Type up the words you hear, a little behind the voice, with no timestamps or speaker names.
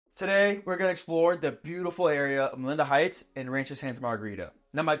Today, we're going to explore the beautiful area of Melinda Heights and Rancho Santa Margarita.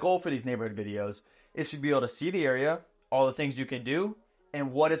 Now, my goal for these neighborhood videos is to be able to see the area, all the things you can do,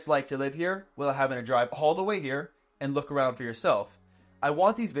 and what it's like to live here without having to drive all the way here and look around for yourself. I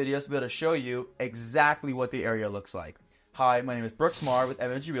want these videos to be able to show you exactly what the area looks like. Hi, my name is Brooks Marr with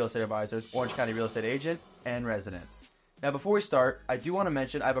MMG Real Estate Advisors, Orange County real estate agent and resident. Now, before we start, I do want to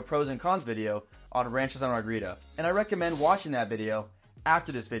mention I have a pros and cons video on Rancho Santa Margarita, and I recommend watching that video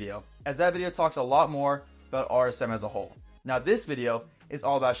after this video, as that video talks a lot more about RSM as a whole. Now, this video is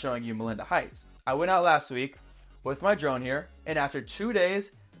all about showing you Melinda Heights. I went out last week with my drone here, and after 2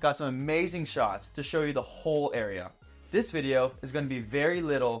 days, got some amazing shots to show you the whole area. This video is going to be very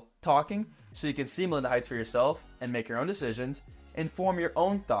little talking, so you can see Melinda Heights for yourself and make your own decisions, and form your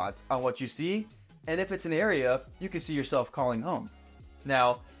own thoughts on what you see, and if it's an area you can see yourself calling home.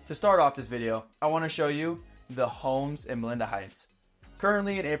 Now, to start off this video, I want to show you the homes in Melinda Heights.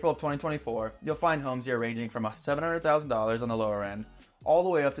 Currently, in April of 2024, you'll find homes here ranging from $700,000 on the lower end, all the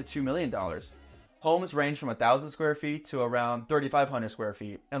way up to $2 million. Homes range from 1,000 square feet to around 3,500 square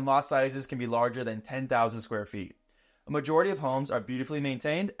feet, and lot sizes can be larger than 10,000 square feet. A majority of homes are beautifully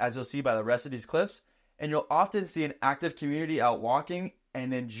maintained, as you'll see by the rest of these clips, and you'll often see an active community out walking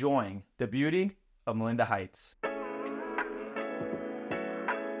and enjoying the beauty of Melinda Heights.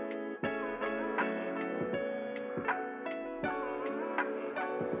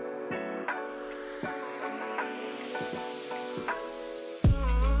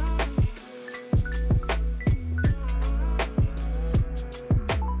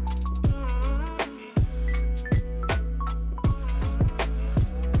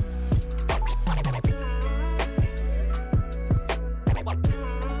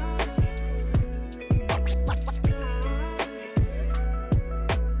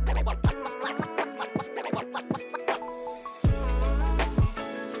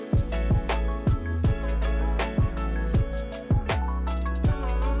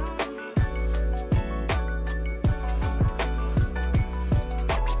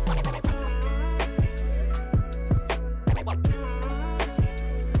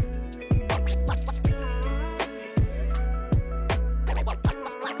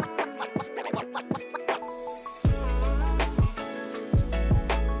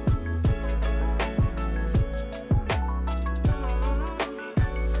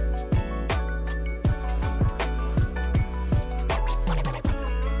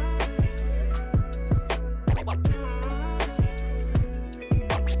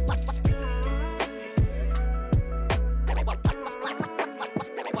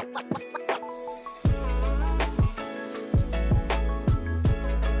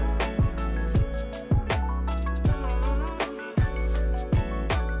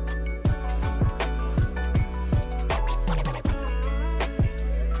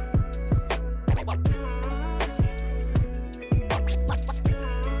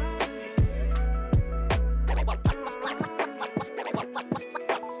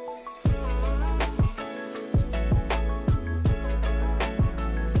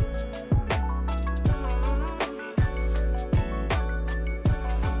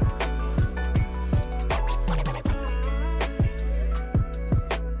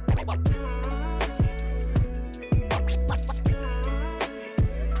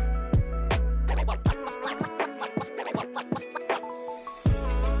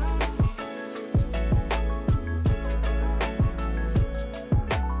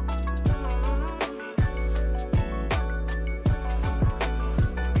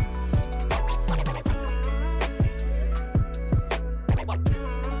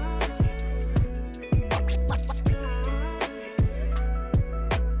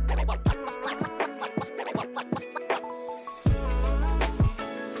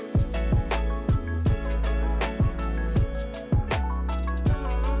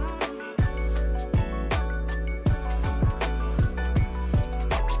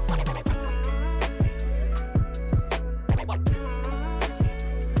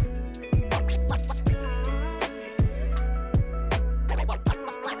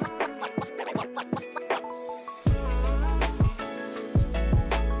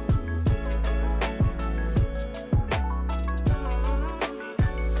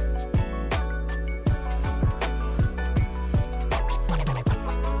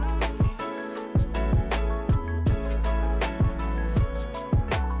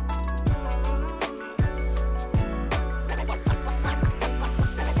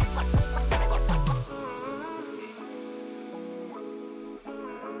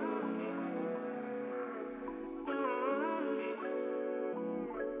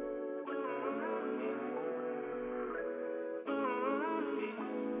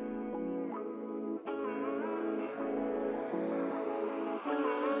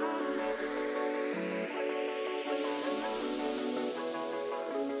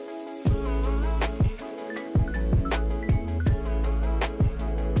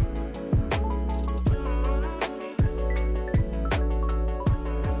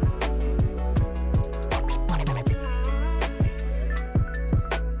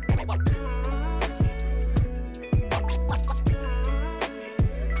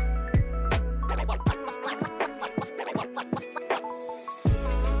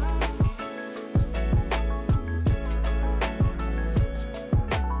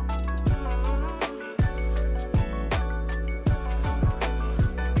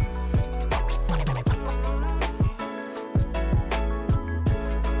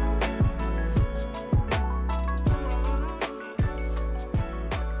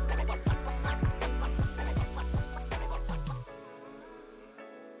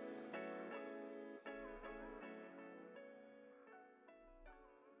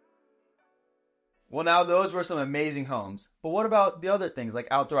 Well, now those were some amazing homes. But what about the other things like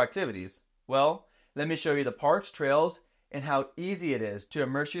outdoor activities? Well, let me show you the parks, trails, and how easy it is to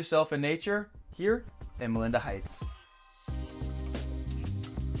immerse yourself in nature here in Melinda Heights.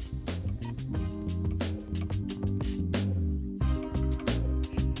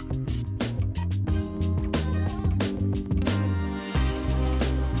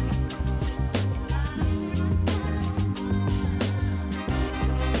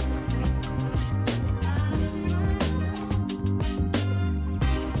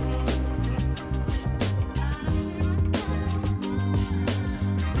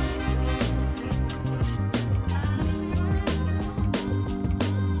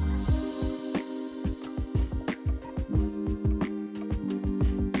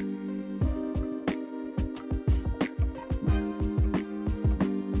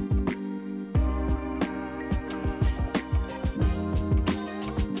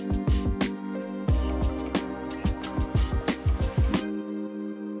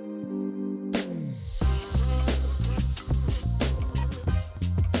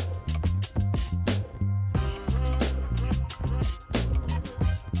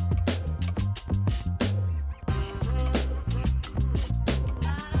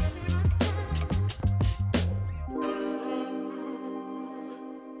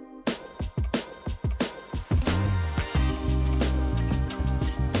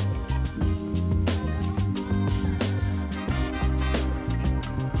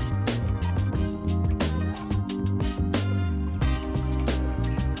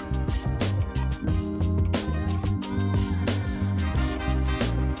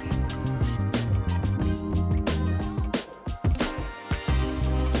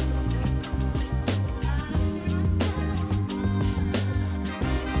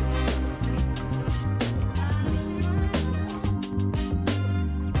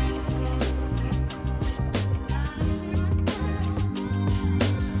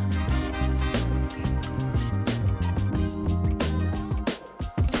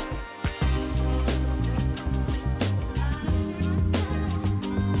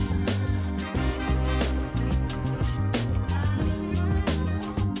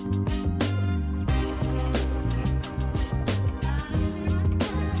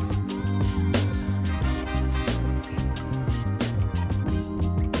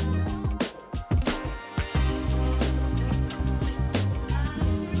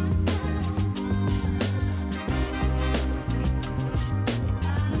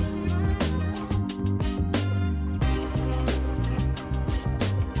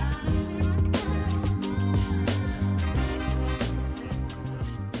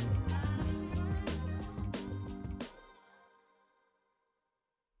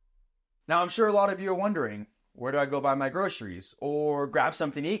 Now, I'm sure a lot of you are wondering, where do I go buy my groceries, or grab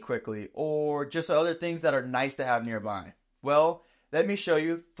something to eat quickly, or just other things that are nice to have nearby? Well, let me show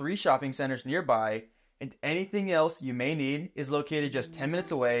you 3 shopping centers nearby, and anything else you may need is located just 10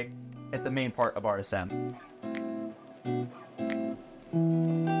 minutes away at the main part of RSM.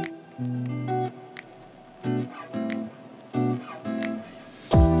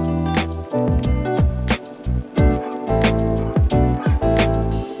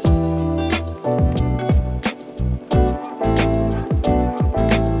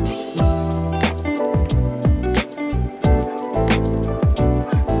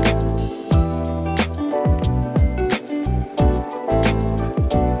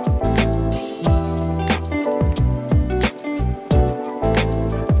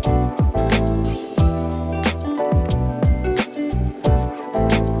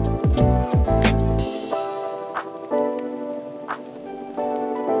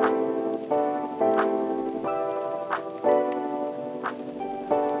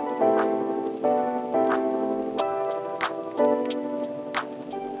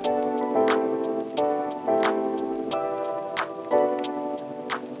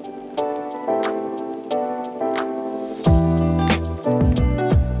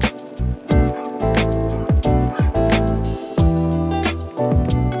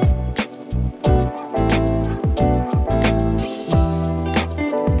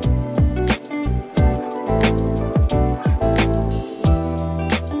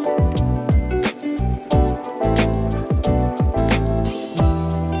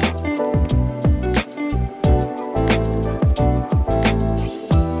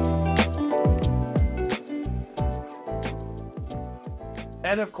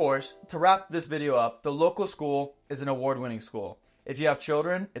 And of course, to wrap this video up, the local school is an award-winning school. If you have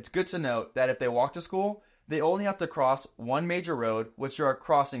children, it's good to note that if they walk to school, they only have to cross one major road, which are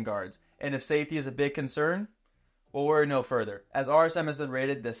crossing guards. And if safety is a big concern, Well, worry no further, as RSM has been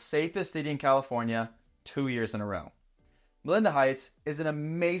rated the safest city in California 2 years in a row. Melinda Heights is an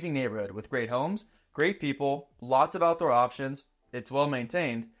amazing neighborhood with great homes, great people, lots of outdoor options, it's well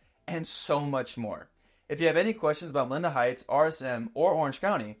maintained, and so much more. If you have any questions about Melinda Heights, RSM, or Orange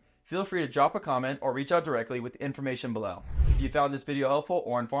County, feel free to drop a comment or reach out directly with the information below. If you found this video helpful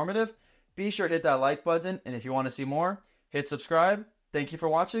or informative, be sure to hit that like button, and if you want to see more, hit subscribe. Thank you for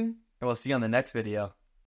watching, and we'll see you on the next video.